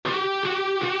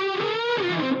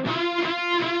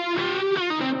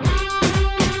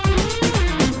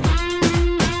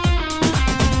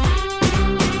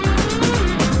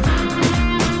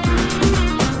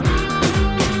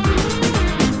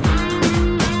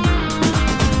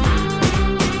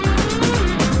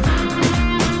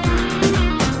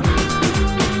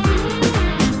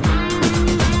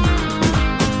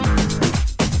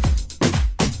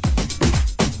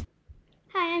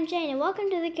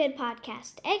Kid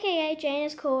Podcast, aka Jane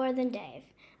is Cooler Than Dave,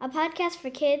 a podcast for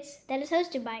kids that is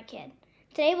hosted by a kid.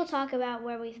 Today we'll talk about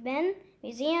where we've been,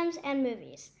 museums, and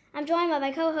movies. I'm joined by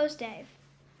my co-host Dave.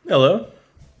 Hello.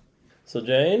 So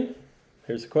Jane,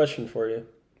 here's a question for you.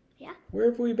 Yeah? Where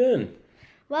have we been?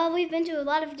 Well, we've been to a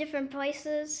lot of different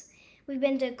places. We've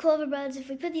been to Cloverbuds. If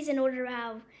we put these in order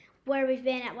of where we've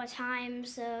been at what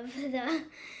times of the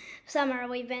summer,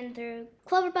 we've been through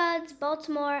Cloverbuds,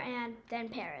 Baltimore, and then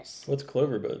Paris. What's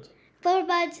Cloverbuds?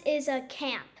 Cloverbuds is a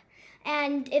camp.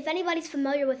 And if anybody's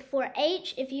familiar with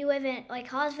 4-H, if you live in like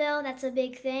Hawesville, that's a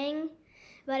big thing.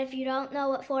 But if you don't know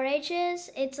what 4-H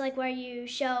is, it's like where you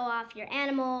show off your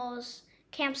animals,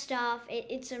 camp stuff.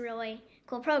 It's a really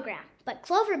cool program. But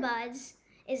Cloverbuds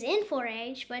is in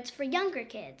 4-H, but it's for younger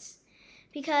kids.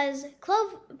 Because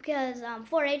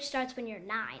 4-H starts when you're 9,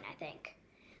 I think.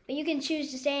 But you can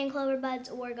choose to stay in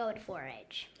Cloverbuds or go to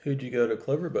 4-H. Who'd you go to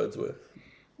Cloverbuds with?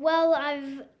 Well,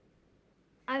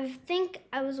 I think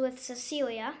I was with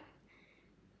Cecilia.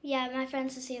 Yeah, my friend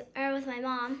Cecilia, or with my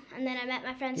mom. And then I met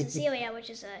my friend Cecilia, which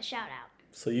is a shout out.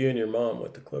 So you and your mom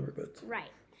went to Cloverbuds.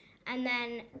 Right. And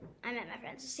then I met my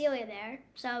friend Cecilia there.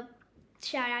 So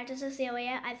shout out to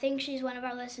Cecilia. I think she's one of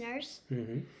our listeners.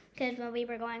 Because when we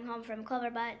were going home from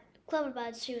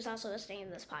Cloverbuds, she was also listening to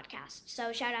this podcast.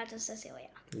 So shout out to Cecilia.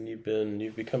 And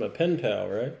you've become a pen pal,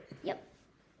 right? Yep.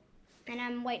 And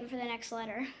I'm waiting for the next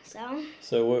letter. So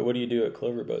what do you do at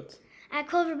Cloverbuds? At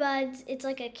Cloverbuds, it's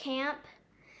like a camp.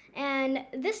 And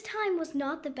this time was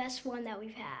not the best one that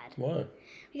we've had. Why?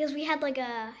 Because we had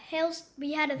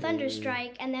a thunder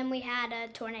strike, and then we had a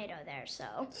tornado there.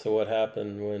 So what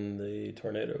happened when the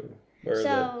tornado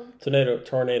the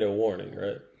tornado warning,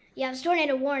 right? Yeah, it was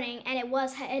tornado warning, and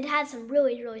it had some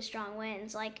really, really strong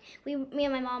winds. Like me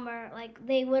and my mom were like,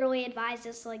 they literally advised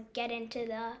us to like get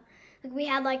into we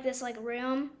had like this like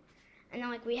room, and then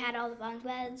like we had all the bunk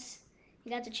beds.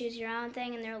 You got to choose your own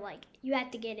thing, and they're like, you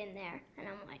had to get in there. And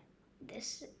I'm like,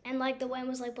 this, and like the wind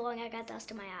was like blowing. I got dust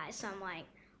in my eyes, so I'm like,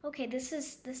 okay, this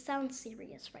sounds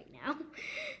serious right now.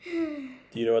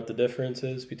 Do you know what the difference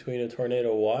is between a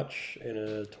tornado watch and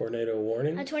a tornado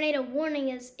warning? A tornado warning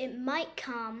is it might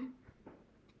come.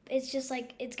 It's just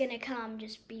like it's gonna come.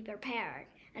 Just be prepared.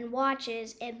 And watch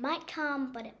is it might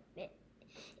come, but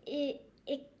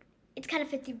it's kind of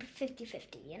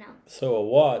 50-50, you know. So a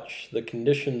watch, the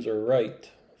conditions are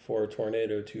right for a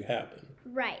tornado to happen.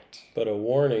 Right. But a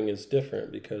warning is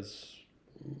different because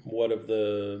what have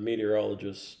the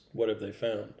meteorologists, what have they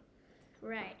found?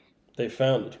 Right. They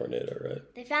found the tornado, right?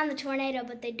 They found the tornado,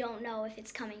 but they don't know if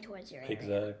it's coming towards your area.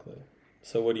 Exactly.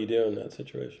 So what do you do in that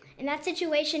situation? In that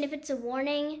situation, if it's a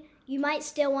warning, you might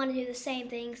still want to do the same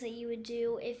things that you would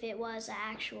do if it was an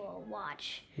actual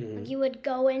watch. Like you would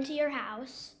go into your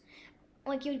house,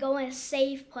 like you would go in a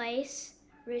safe place.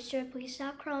 Rooster, please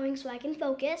stop crowing so I can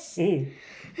focus.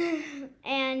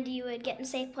 And you would get in a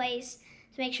safe place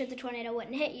to make sure the tornado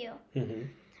wouldn't hit you.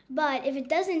 But if it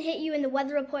doesn't hit you and the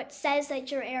weather report says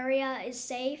that your area is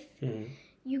safe,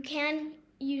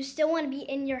 you still want to be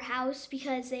in your house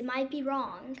because they might be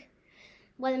wrong.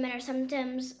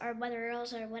 Weathermen or weather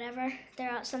girls or whatever,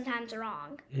 they're sometimes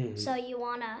wrong. So you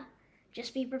want to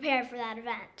just be prepared for that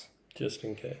event. Just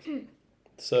in case.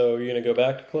 So you're going to go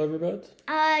back to Cloverbuds?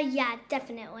 Yeah,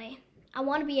 definitely. I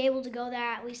want to be able to go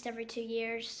there at least every 2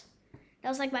 years. That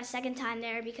was like my second time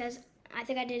there because I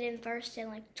think I did it first in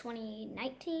like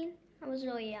 2019. I was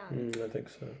really young. I think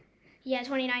so. Yeah,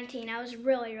 2019. I was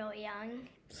really, really young.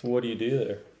 So what do you do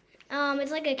there?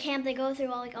 It's like a camp. They go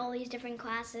through all these different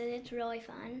classes. It's really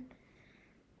fun.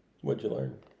 What'd you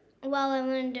learn? Well, I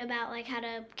learned about like how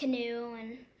to canoe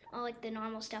and all like the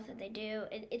normal stuff that they do.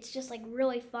 It's just like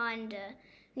really fun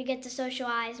you get to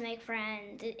socialize, make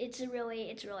friends. It's really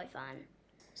fun.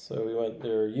 So we went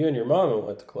there. You and your mom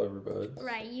went to Cloverbuds.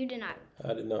 Right, you did not.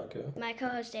 I did not go. My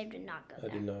co-host Dave did not go there.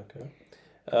 I did not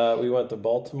go. We went to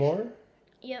Baltimore.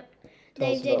 Yep.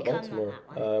 Tell us about come Baltimore.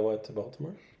 on that one. I went to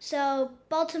Baltimore. So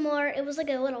Baltimore, it was like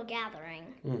a little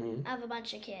gathering of a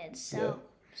bunch of kids. So. Yeah.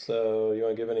 So you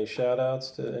want to give any shout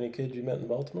outs to any kids you met in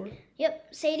Baltimore? Yep,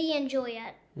 Sadie and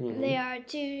Juliet. They are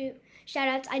two shout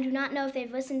outs. I do not know if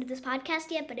they've listened to this podcast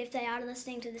yet, but if they are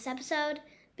listening to this episode,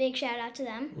 big shout out to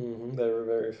them. They were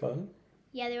very fun.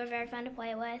 Yeah, they were very fun to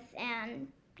play with, and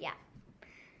yeah.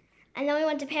 And then we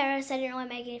went to Paris. I didn't really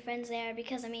make any friends there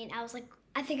because, I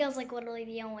think I was like literally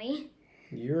the only.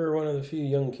 You were one of the few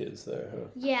young kids there, huh?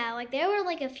 Yeah, like there were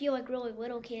like a few like really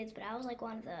little kids, but I was like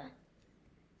one of the.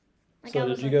 So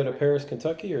did you go to Paris,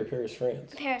 Kentucky, or Paris,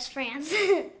 France? Paris, France.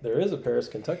 There is a Paris,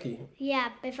 Kentucky. Yeah,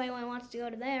 if anyone wants to go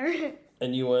to there.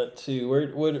 And you went to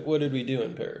what did we do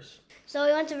in Paris? So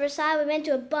we went to Versailles. We went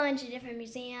to a bunch of different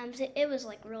museums. It was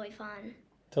like really fun.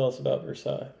 Tell us about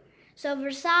Versailles. So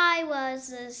Versailles was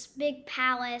this big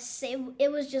palace.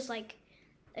 It was just like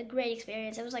a great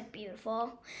experience. It was like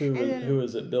beautiful. Who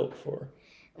was it built for?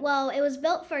 Well, it was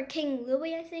built for King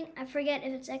Louis, I think. I forget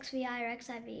if it's XVI or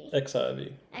XIV.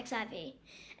 XIV. XIV.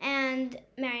 And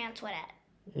Marie Antoinette.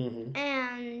 Mm-hmm.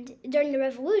 And during the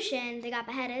Revolution, they got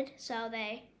beheaded, so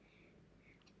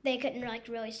they couldn't like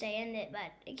really stay in it.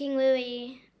 But King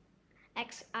Louis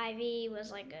XIV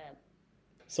was like a...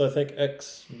 So I think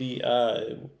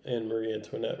XVI and Marie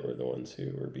Antoinette were the ones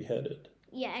who were beheaded.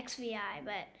 Yeah, XVI,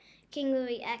 but King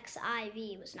Louis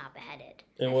XIV was not beheaded.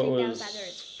 And I think that was either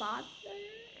his father.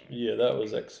 Yeah, that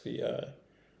was XVI.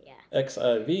 Yeah.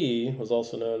 XIV was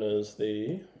also known as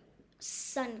the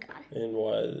sun god. And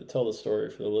why? Tell the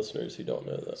story for the listeners who don't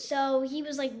know that. So he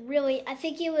was like really, I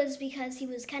think it was because he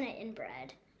was kind of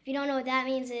inbred. If you don't know what that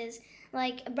means is,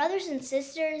 like, brothers and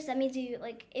sisters, that means you,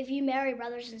 like, if you marry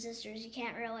brothers and sisters, you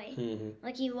can't really,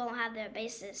 like, you won't have their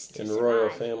basis to survive. Royal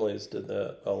families did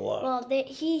that a lot. Well,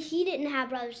 he didn't have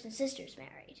brothers and sisters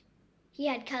married. He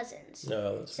had cousins.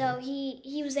 No, that's so right.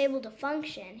 he was able to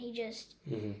function. He just,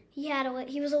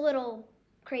 he was a little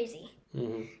crazy.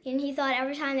 And he thought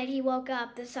every time that he woke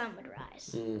up, the sun would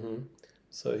rise.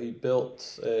 So he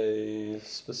built a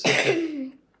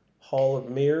specific hall of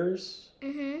mirrors.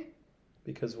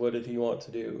 Because what did he want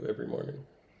to do every morning?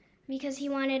 Because he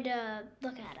wanted to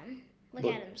look at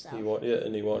himself. He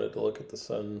wanted to look at the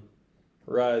sun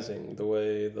rising, the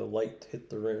way the light hit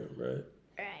the room, right?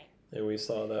 Right. And we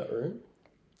saw that room.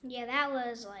 Yeah, that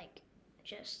was like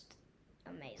just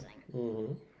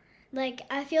amazing. Like,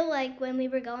 I feel like when we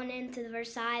were going into the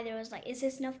Versailles, there was like, is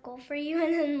this enough gold for you?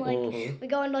 And then like we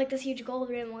go into like this huge gold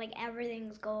room, like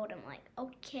everything's gold. I'm like,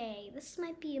 okay, this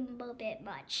might be a little bit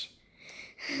much.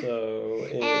 So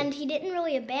and he didn't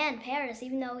really abandon Paris,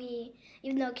 even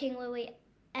though King Louis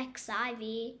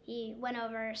XIV, he went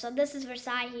over. So this is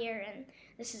Versailles here, and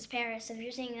this is Paris. If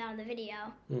you're seeing it on the video,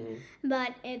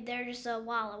 but they're just a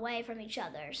while away from each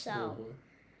other. So.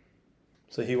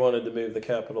 So he wanted to move the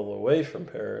capital away from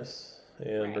Paris,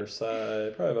 and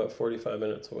Versailles, probably about 45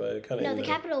 minutes away. No, the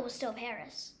capital was still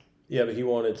Paris. Yeah, but he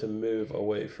wanted to move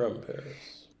away from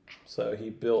Paris. So he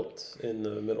built in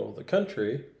the middle of the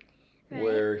country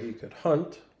where he could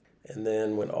hunt. And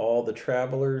then when all the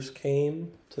travelers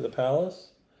came to the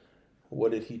palace,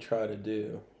 what did he try to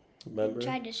do? Remember? He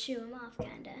tried to shoo them off,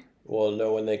 kind of. Well,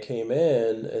 no, when they came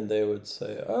in and they would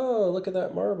say, oh, look at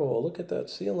that marble, look at that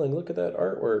ceiling, look at that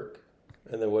artwork.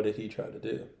 And then what did he try to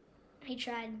do? He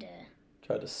tried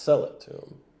to sell it to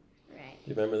him. Right. Do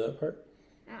you remember that part?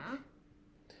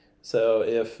 So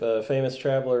if a famous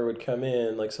traveler would come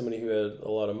in, like somebody who had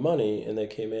a lot of money, and they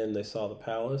came in, they saw the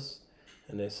palace,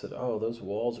 and they said, oh, those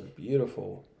walls are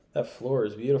beautiful. That floor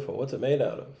is beautiful. What's it made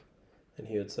out of? And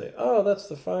he would say, oh, that's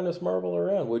the finest marble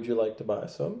around. Would you like to buy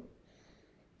some?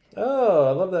 Oh,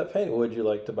 I love that painting. Would you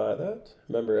like to buy that?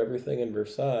 Remember, everything in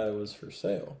Versailles was for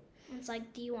sale. It's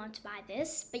like, do you want to buy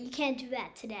this? But you can't do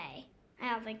that today.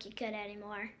 I don't think you could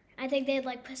anymore. I think they'd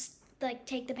like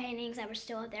take the paintings that were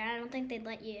still up there. I don't think they'd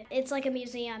let you. It's like a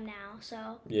museum now,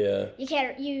 so yeah, you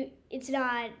can't. It's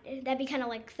not. That'd be kind of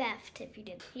like theft if you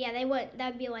did. Yeah, they would.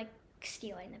 That'd be like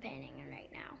stealing the painting right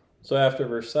now. So after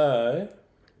Versailles,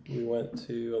 we went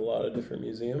to a lot of different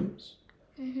museums.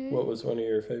 What was one of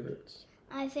your favorites?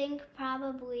 I think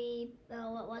probably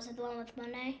what was it? The one with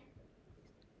Monet.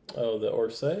 Oh, the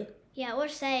Orsay? Yeah,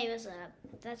 Orsay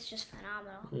that's just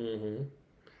phenomenal.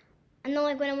 And then,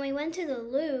 like, when we went to the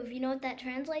Louvre, you know what that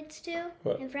translates to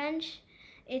in French?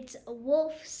 It's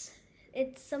wolves.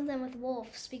 It's something with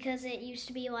wolves because it used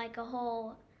to be like a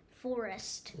whole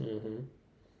forest.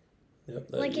 Yep.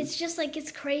 Like, it's just like,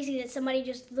 it's crazy that somebody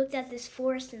just looked at this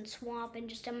forest and swamp and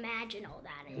just imagined all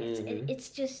that. And it's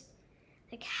just,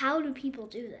 like, how do people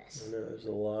do this? I know, there's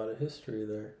a lot of history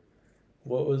there.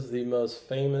 What was the most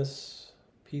famous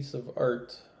piece of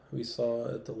art we saw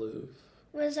at the Louvre?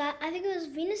 I think it was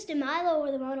Venus de Milo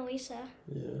or the Mona Lisa.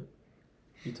 Yeah.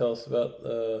 You tell us about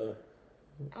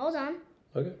Hold on.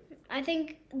 Okay. I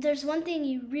think there's one thing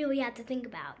you really have to think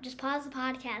about. Just pause the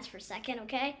podcast for a second,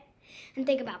 okay? And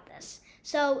think about this.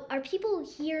 So, are people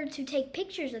here to take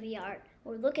pictures of the art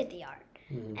or look at the art?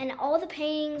 And all the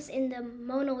paintings in the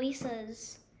Mona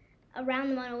Lisas, around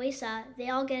the Mona Lisa, they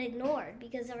all get ignored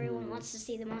because everyone wants to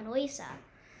see the Mona Lisa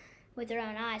with their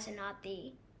own eyes and not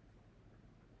the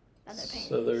other paintings.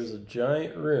 So there's a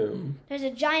giant room. There's a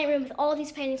giant room with all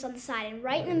these paintings on the side, and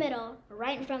right in the middle,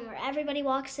 right in front where everybody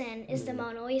walks in, is the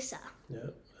Mona Lisa. Yeah,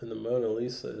 and the Mona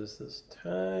Lisa is this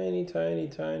tiny, tiny,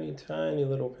 tiny, tiny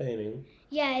little painting.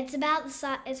 Yeah, it's about the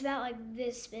size. It's about like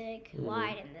this big,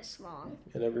 wide, and this long.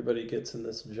 And everybody gets in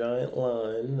this giant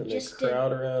line, and they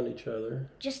crowd around each other.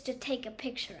 Just to take a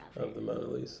picture of it. Of the Mona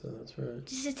Lisa, that's right.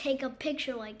 Just to take a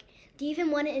picture, like, do you even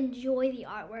want to enjoy the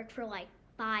artwork for like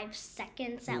 5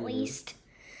 seconds at least?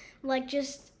 Like,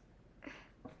 just,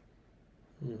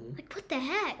 like, what the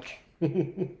heck?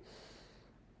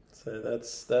 So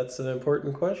that's an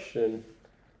important question.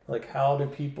 Like, how do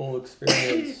people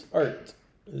experience art?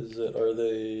 Are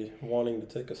they wanting to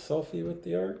take a selfie with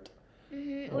the art?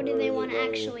 Or do they want to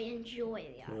actually enjoy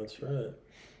the art? That's right.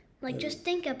 Like, just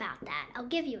think about that. I'll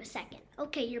give you a second.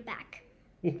 Okay, you're back.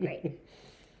 Great.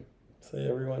 So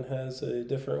everyone has a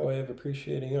different way of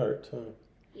appreciating art, huh?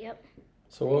 Yep.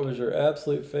 So what was your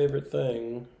absolute favorite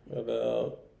thing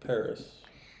about Paris?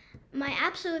 My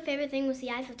absolute favorite thing was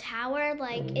the Eiffel Tower.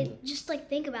 Like,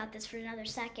 think about this for another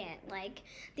second. Like,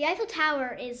 the Eiffel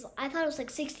Tower I thought it was like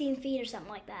 16 feet or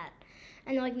something like that.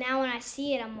 And like now when I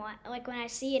see it, I'm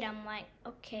like,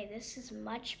 okay, this is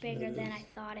much bigger than I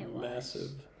thought it was.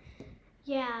 Massive.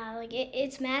 Yeah, like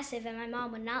it's massive, and my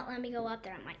mom would not let me go up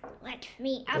there. I'm like, let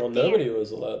me up there. Well, nobody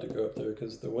was allowed to go up there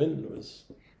because the wind was.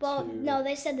 Well, no,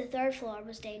 they said the 3rd floor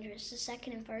was dangerous. The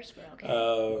 2nd and 1st were okay.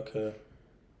 Oh, okay.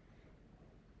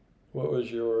 What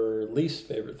was your least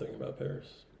favorite thing about Paris?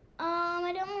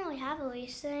 I don't really have a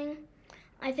least thing.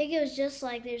 I think it was just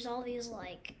like there's all these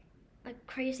like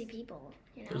crazy people,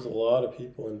 you know. There's a lot of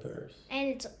people in Paris.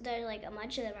 And they're like a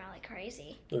bunch of them are like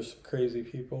crazy. There's crazy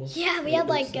people. Yeah, we had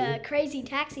like a crazy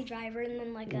taxi driver, and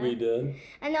then like we did.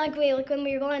 And then when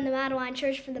we were going to the Madeleine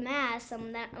Church for the mass,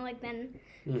 and that like I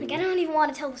don't even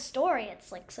want to tell the story.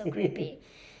 It's like so creepy.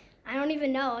 I don't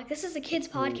even know. Like, this is a kids'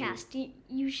 podcast.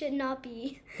 You should not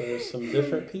be. There's some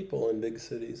different people in big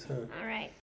cities, huh? All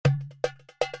right.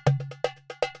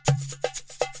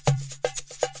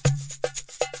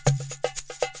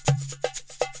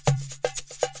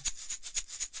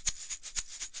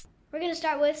 We're going to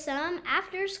start with some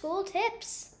after-school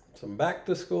tips. Some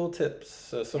back-to-school tips.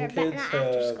 So some kids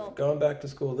have gone back to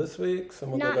school this week. Some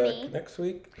will go back next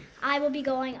week. I will be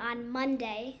going on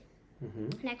Monday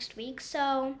next week.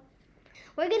 So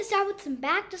we're going to start with some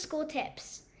back-to-school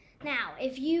tips. Now,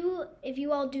 if you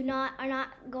all are not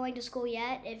going to school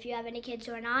yet, if you have any kids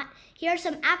who are not, here are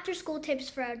some after-school tips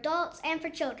for adults and for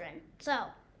children. So,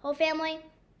 whole family,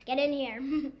 get in here.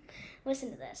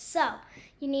 Listen to this. So,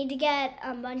 you need to get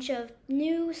a bunch of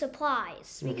new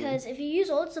supplies because if you use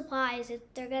old supplies,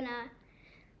 they're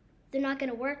not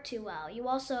gonna work too well.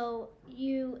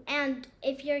 And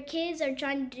if your kids are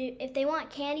if they want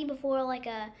candy before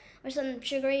or something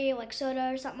sugary like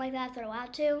soda or something like that, they're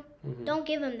allowed to. Don't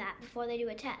give them that before they do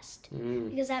a test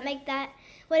because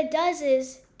what it does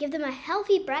is give them a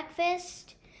healthy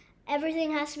breakfast.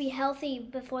 Everything has to be healthy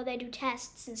before they do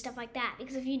tests and stuff like that.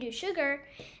 Because if you do sugar,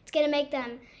 it's gonna make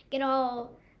them get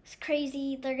all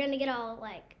crazy. They're gonna get all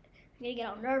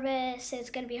nervous. It's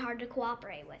gonna be hard to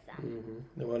cooperate with them.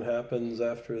 And what happens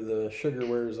after the sugar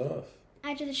wears off?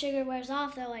 After the sugar wears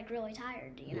off, they're like really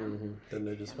tired, you know. Then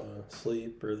they just want to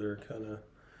sleep, or they're kind of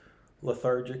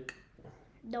lethargic.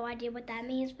 No idea what that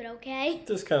means, but okay.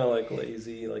 Just kind of like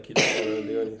lazy, like you don't want to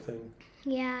do anything.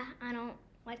 Yeah, I don't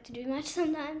like to do much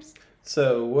sometimes.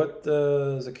 So what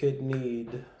does a kid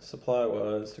need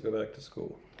supply-wise to go back to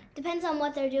school? Depends on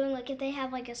what they're doing. Like if they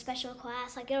have like a special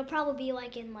class, like it'll probably be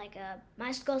like in like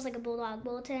my school's like a Bulldog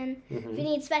Bulletin. If you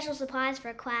need special supplies for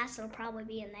a class, it'll probably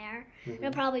be in there.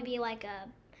 It'll probably be like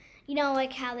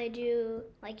like how they do,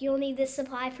 like you'll need this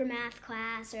supply for math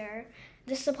class or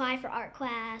this supply for art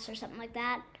class or something like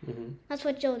that. That's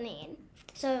what you'll need.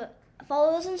 So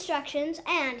follow those instructions,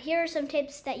 and here are some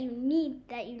tips that you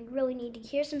really need to.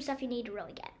 Here's some stuff you need to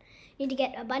really get. You need to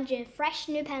get a bunch of fresh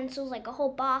new pencils, like a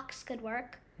whole box could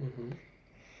work.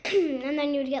 And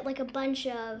then you'd get like a bunch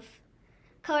of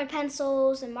colored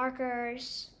pencils and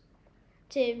markers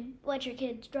to let your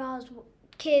kid draw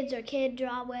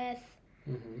with.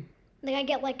 Like I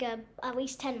get like at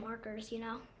least 10 markers, you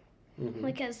know.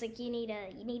 Because like you need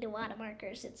a lot of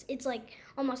markers. It's like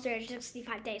almost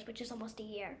 365 days, which is almost a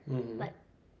year. But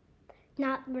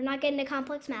we're not getting to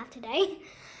complex math today.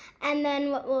 And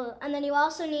then you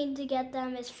also need to get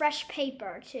them is fresh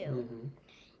paper too.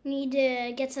 You need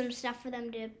to get some stuff for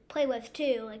them to play with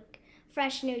too, like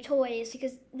fresh new toys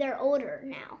because they're older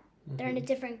now. They're in a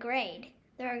different grade.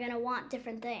 They're gonna want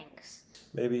different things.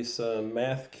 Maybe some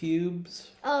math cubes.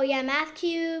 Oh yeah, math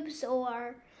cubes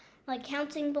or like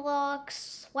counting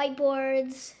blocks,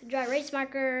 whiteboards, dry erase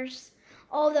markers,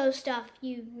 all those stuff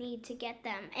you need to get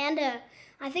them. And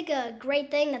I think a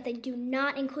great thing that they do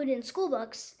not include in school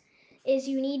books is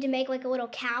you need to make like a little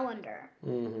calendar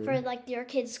Mm-hmm. for like your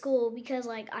kid's school, because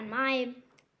like on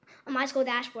my school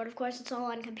dashboard, of course it's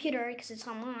all on computer because it's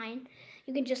online.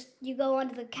 You go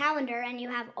onto the calendar and you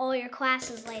have all your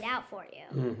classes laid out for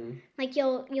you. Mm-hmm. Like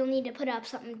you'll need to put up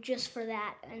something just for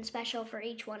that and special for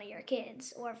each one of your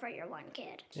kids or for your one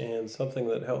kid. And something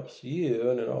that helps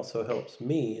you, and it also helps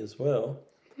me as well,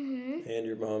 Mm-hmm. and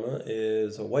your mama,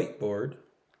 is a whiteboard.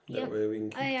 That way we can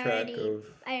keep track of.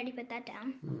 I already put that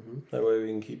down. Mm-hmm. That way we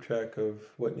can keep track of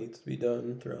what needs to be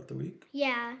done throughout the week.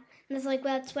 Yeah, and that's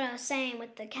what I was saying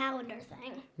with the calendar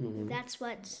thing. Mm-hmm. That's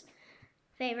what's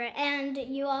favorite. And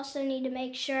you also need to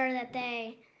make sure that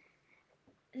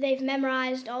they've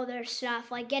memorized all their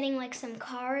stuff, like getting like some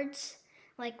cards,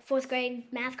 like 4th grade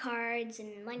math cards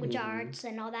and language arts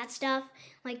and all that stuff.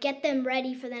 Like get them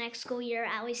ready for the next school year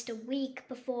at least a week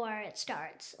before it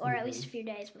starts, or at least a few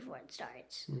days before it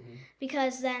starts. Mm-hmm.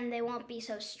 Because then they won't be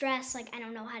so stressed, like I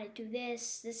don't know how to do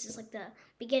this. This is like the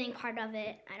beginning part of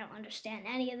it. I don't understand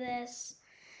any of this.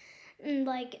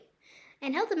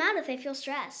 And help them out if they feel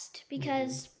stressed,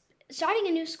 because starting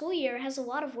a new school year has a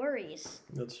lot of worries.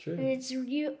 That's true. And it's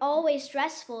always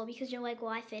stressful because you're like, will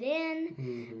I fit in?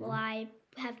 Mm-hmm. Will I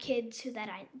have kids that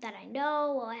I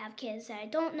know? Will I have kids that I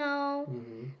don't know?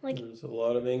 Mm-hmm. Like, there's a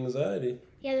lot of anxiety.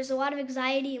 yeah, there's a lot of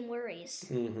anxiety and worries.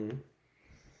 Mm-hmm.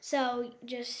 So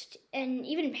and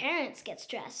even parents get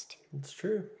stressed. It's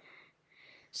true.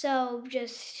 So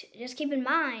just keep in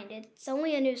mind, it's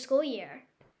only a new school year.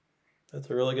 That's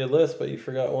a really good list, but you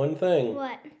forgot one thing.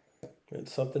 What?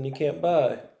 It's something you can't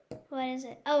buy. What is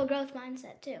it? Oh, growth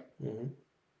mindset too. Mm-hmm.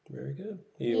 Very good.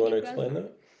 You want to explain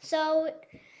that? So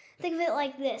think of it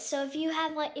like this. So if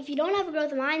you don't have a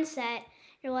growth mindset,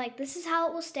 you're like, this is how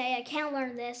it will stay. I can't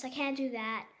learn this. I can't do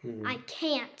that. Mm-hmm. I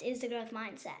can't is the growth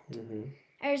mindset. Mm-hmm.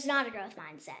 Or it's not a growth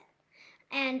mindset.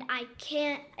 And I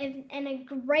can't, and a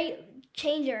great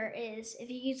changer is if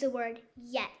you use the word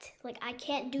yet. Like, I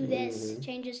can't do this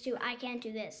changes to I can't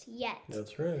do this yet.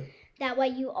 That's right. That way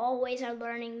you always are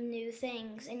learning new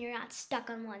things and you're not stuck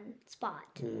on one spot.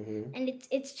 Mm-hmm. And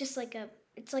it's just like a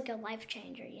life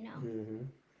changer, you know. Mm-hmm.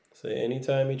 So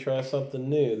anytime you try something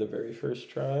new, the very first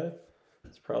try,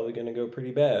 it's probably going to go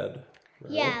pretty bad.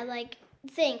 Right? Yeah, like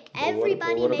think But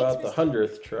everybody what makes about the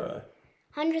 100th try?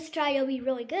 100th try, you'll be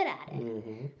really good at it.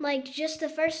 Mm-hmm. Like, just the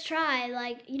first try,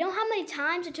 like, you know how many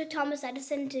times it took Thomas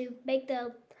Edison to make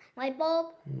the light bulb?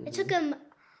 Mm-hmm. It took him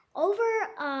over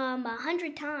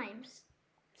 100 times.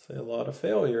 Say a lot of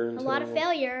failure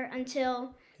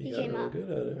until he came really up.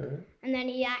 good at it, right? And then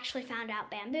he actually found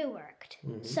out bamboo worked.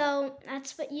 Mm-hmm. So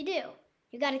that's what you do.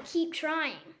 You got to keep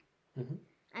trying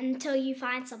until you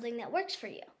find something that works for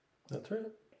you. That's right.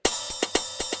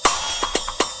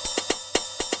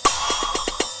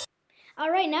 All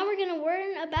right, now we're going to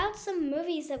learn about some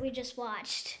movies that we just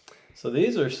watched. So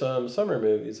these are some summer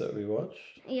movies that we watched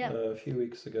a few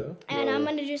weeks ago. And I'm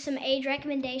going to do some age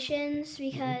recommendations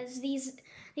because these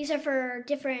are for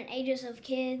different ages of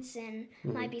kids and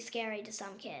might be scary to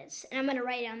some kids. And I'm going to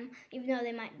rate them, even though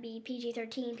they might be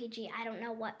PG-13, PG. I don't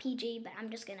know what PG, but I'm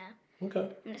just going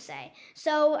to say.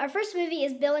 So our first movie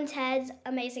is Bill and Ted's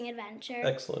Amazing Adventure.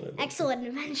 Excellent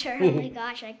Adventure. Oh my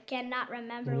gosh, I cannot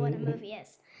remember what a movie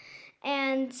is.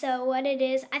 And so what it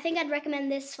is, I think I'd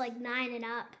recommend this like 9 and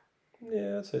up.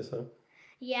 Yeah, I'd say so.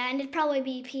 Yeah, and it'd probably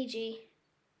be PG.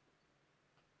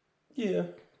 Yeah.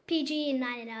 PG and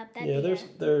 9 and up.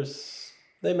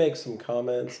 They make some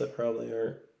comments that probably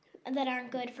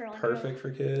aren't good for like perfect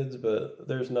for kids, but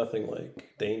there's nothing like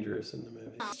dangerous in the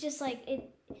movie. It's just like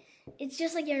it's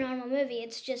just like your normal movie.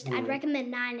 It's just I'd recommend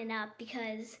 9 and up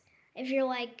because if you're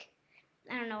like,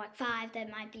 I don't know, like 5,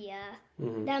 that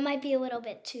might be a little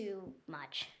bit too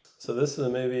much. So this is a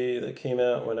movie that came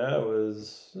out when I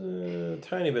was a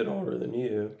tiny bit older than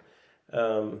you.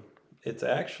 It's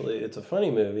a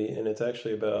funny movie, and it's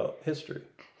actually about history.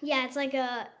 Yeah, I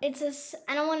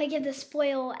don't want to give the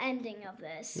spoil ending of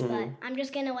this, but I'm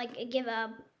just gonna give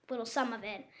a little sum of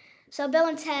it. So Bill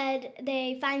and Ted,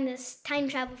 they find this time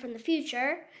travel from the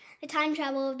future. They time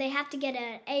travel. They have to get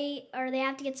an A, or they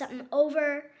have to get something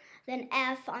over than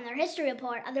F on their history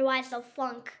report. Otherwise, they'll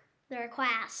flunk their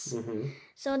class.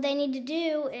 So what they need to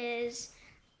do is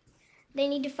they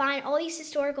need to find all these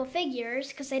historical figures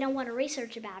because they don't want to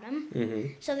research about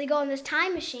them. So they go in this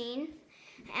time machine,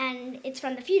 and it's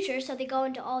from the future. So they go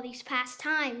into all these past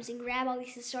times and grab all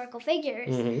these historical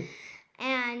figures,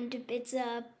 and it's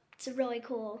a really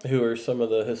cool. Who are some of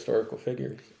the historical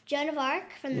figures? Joan of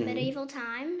Arc from the medieval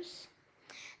times.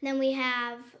 Then we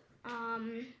have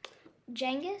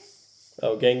Genghis.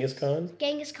 Oh, Genghis Khan?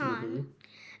 Genghis Khan.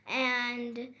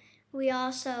 And we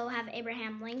also have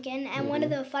Abraham Lincoln. And one of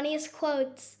the funniest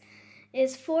quotes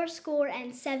is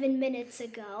 7 minutes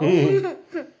ago.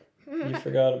 You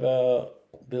forgot about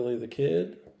Billy the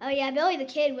Kid? Oh yeah, Billy the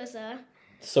Kid was a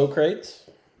Socrates?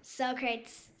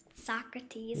 Socrates.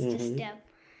 Just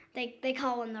they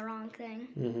call him the wrong thing.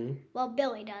 Mm-hmm. Well,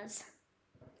 Billy does.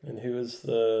 And who was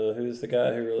the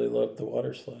guy who really loved the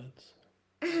water slides?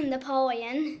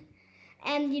 Napoleon.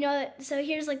 And so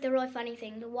here's like the really funny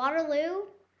thing. The Waterloo,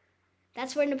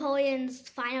 that's where Napoleon's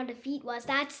final defeat was.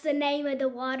 That's the name of the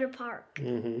water park.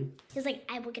 Mm-hmm. He's like,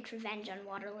 I will get revenge on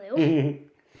Waterloo. Mm-hmm.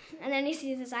 And then he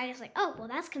sees the sign, he's like, oh, well,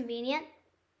 that's convenient.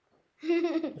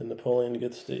 And Napoleon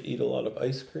gets to eat a lot of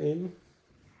ice cream.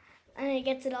 And he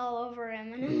gets it all over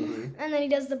him. Mm-hmm. And then he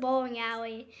does the bowling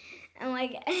alley. And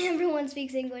like, everyone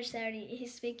speaks English there, and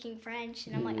he's speaking French.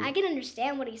 And I'm like, I can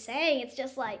understand what he's saying. It's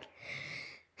just like,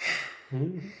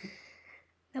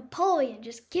 Napoleon,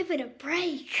 just give it a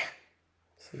break.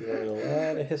 So you learn a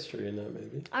lot of history in that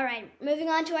movie. All right, moving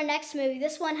on to our next movie.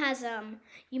 This one has,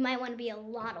 you might want to be a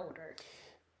lot older.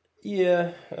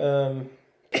 Yeah,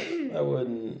 I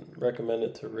wouldn't recommend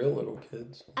it to real little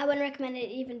kids. I wouldn't recommend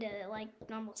it even to, like,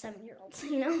 normal 7-year-olds,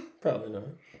 Probably not.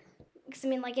 Because, I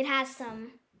mean, like, it has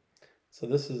some... So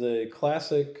this is a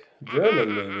classic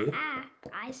German movie.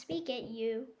 I speak it,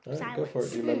 you. All right, Silence. go for it.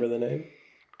 Do you remember the name?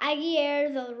 Aguirre,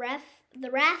 the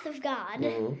Wrath of God.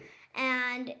 Mm-hmm.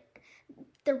 And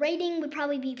the rating would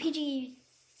probably be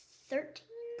PG-13?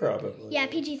 Probably. Yeah,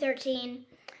 PG-13.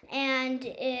 And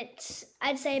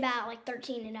I'd say about like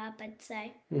 13 and up, I'd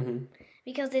say. Mm-hmm.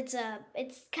 Because it's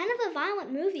kind of a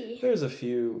violent movie. There's a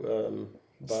few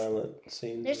violent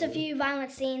scenes. There's a few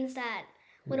violent scenes that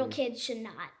little kids should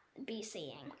not be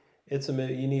seeing. It's a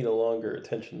movie, you need a longer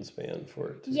attention span for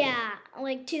it. Yeah,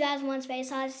 like 2001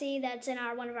 Space Odyssey, that's in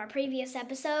one of our previous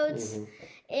episodes. Mm-hmm.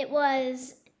 It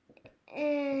was,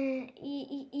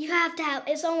 you have to have,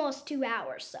 it's almost 2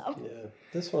 hours, so. Yeah,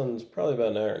 this one's probably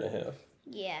about an hour and a half.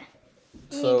 Yeah.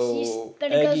 So,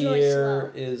 but it goes really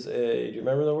slow. is do you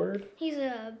remember the word? He's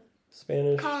a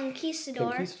Spanish?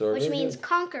 conquistador, which means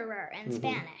conqueror in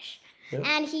Spanish. Yep.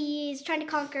 And he's trying to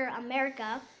conquer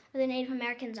America, where the Native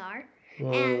Americans are.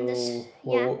 And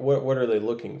what are they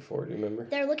looking for? Do you remember?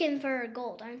 They're looking for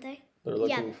gold, aren't they? They're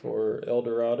looking for El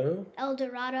Dorado. El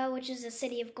Dorado, which is a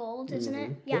city of gold, isn't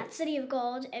it? Yeah, city of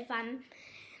gold.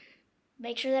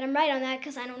 Make sure that I'm right on that,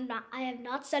 because I have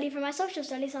not studied for my social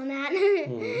studies on that.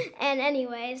 And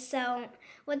anyway, so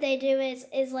what they do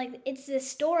is like, it's this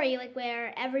story like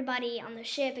where everybody on the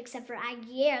ship except for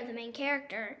Aguirre, the main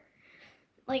character,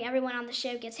 like everyone on the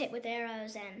ship gets hit with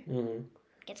arrows and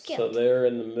gets killed. So they're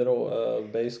in the middle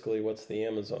of basically what's the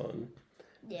Amazon.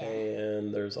 Yeah.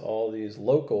 And there's all these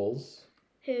locals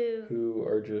who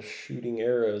are just shooting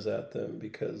arrows at them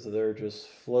because they're just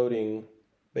floating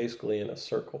basically in a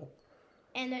circle.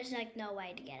 And there's like no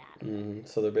way to get out of it.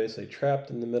 So they're basically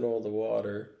trapped in the middle of the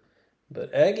water. But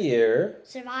Aguirre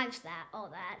survives all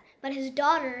that. But his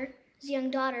young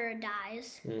daughter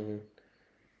dies.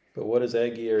 But what does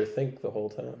Aguirre think the whole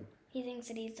time? He thinks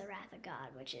that he's the wrath of God,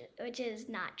 which is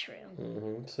not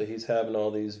true. So he's having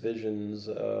all these visions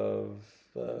of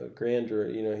grandeur.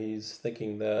 He's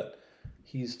thinking that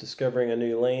he's discovering a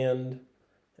new land,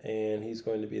 and he's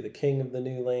going to be the king of the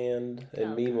new land.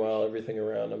 And meanwhile, everything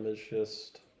around him is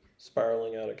just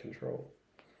spiraling out of control.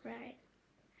 Right.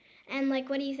 And like,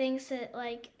 what do you think?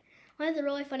 Like, one of the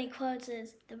really funny quotes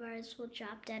is, "The birds will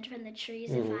drop dead from the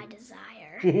trees if I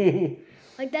desire."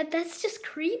 Like that's just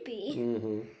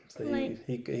creepy. So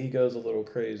he goes a little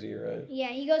crazy, right? Yeah,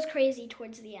 he goes crazy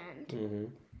towards the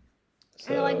end.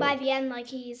 So, and like by the end, like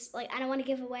he's like, I don't want to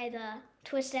give away the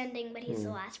twist ending, but he's the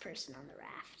last person on the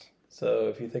raft. So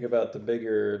if you think about the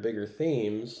bigger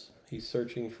themes, he's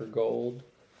searching for gold,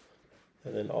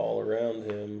 and then all around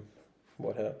him,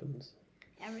 what happens?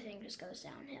 Everything just goes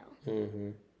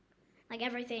downhill. Like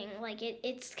everything, like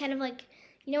it's kind of like,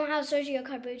 you know how Sergio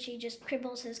Corbucci just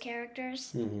cripples his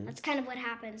characters? That's kind of what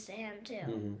happens to him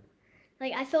too.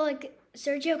 Like I feel like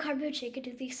Sergio Corbucci could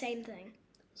do the same thing.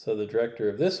 So the director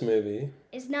of this movie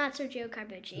is not Sergio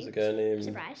Corbucci. Is a guy named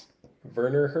Surprise.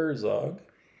 Werner Herzog.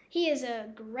 He is a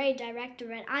great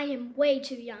director, and I am way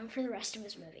too young for the rest of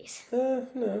his movies.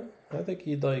 No, I think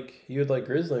you would like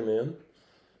Grizzly Man.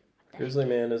 Grizzly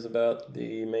Man is about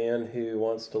the man who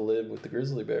wants to live with the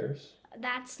grizzly bears.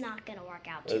 That's not going to work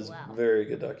out too well. It's a very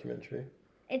good documentary.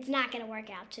 It's not going to work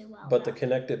out too well. But to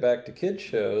connect it back to kids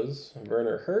shows,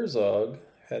 Werner Herzog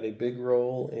had a big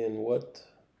role in what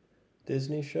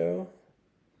Disney show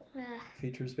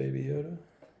features Baby Yoda?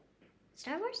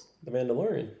 Star Wars? The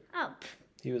Mandalorian. Oh.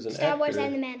 He was an Star actor. Wars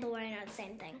and The Mandalorian are the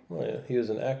same thing. Oh yeah, he was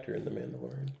an actor in The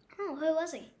Mandalorian. Oh, who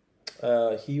was he?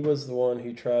 He was the one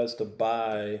who tries to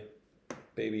buy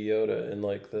Baby Yoda in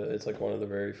like it's like one of the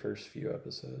very first few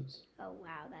episodes. Oh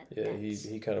wow,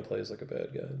 he kind of plays like a bad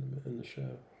guy in the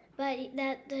show. But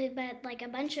like a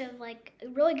bunch of like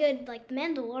really good like The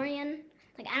Mandalorian.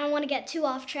 Like I don't want to get too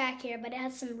off track here, but it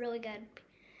has some really good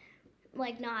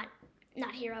like not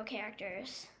hero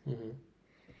characters. Mm-hmm.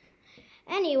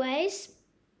 Anyways,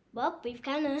 well, we've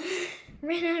kind of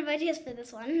ran out of ideas for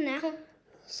this one now.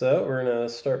 So we're gonna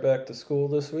start back to school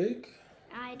this week.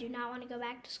 I do not want to go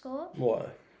back to school. Why?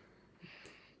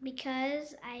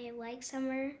 Because I like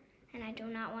summer and I do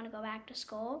not want to go back to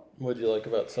school. What'd you like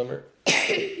about summer?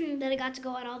 That I got to go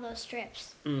on all those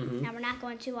trips. Mm-hmm. Now we're not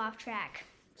going too off track.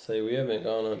 Say we haven't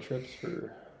gone on trips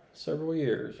for several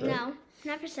years, right? No,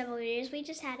 not for several years. We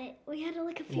just had it. We had it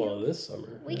like a few this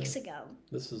summer. weeks ago.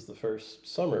 This is the first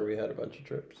summer we had a bunch of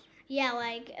trips. Yeah,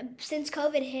 like since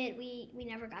COVID hit, we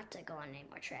never got to go on any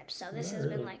more trips. So this has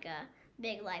been like a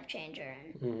big life changer.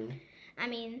 And I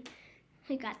mean,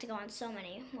 we got to go on so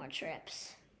many more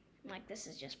trips. Like this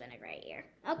has just been a great year.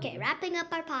 Okay, wrapping up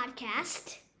our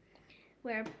podcast.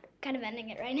 We're kind of ending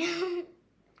it right now.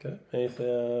 Okay. Any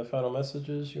final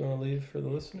messages you want to leave for the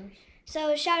listeners?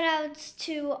 So shout outs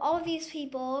to all of these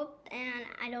people, and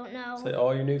I don't know. Say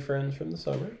all your new friends from the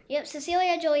summer. Yep,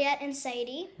 Cecilia, Juliet, and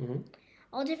Sadie. Mm-hmm.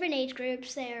 All different age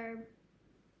groups. They're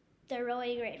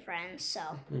really great friends. So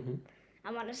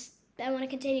I want to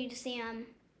continue to see them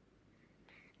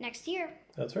next year.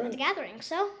 That's right. At the gathering.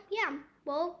 So yeah,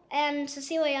 well, and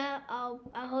Cecilia,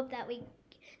 I hope that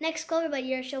next Cloverbud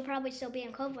year she'll probably still be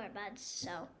in Cloverbuds,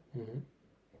 so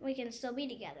we can still be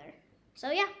together.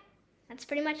 So yeah, that's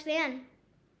pretty much the end.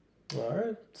 All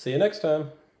right. See you next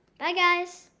time. Bye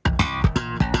guys.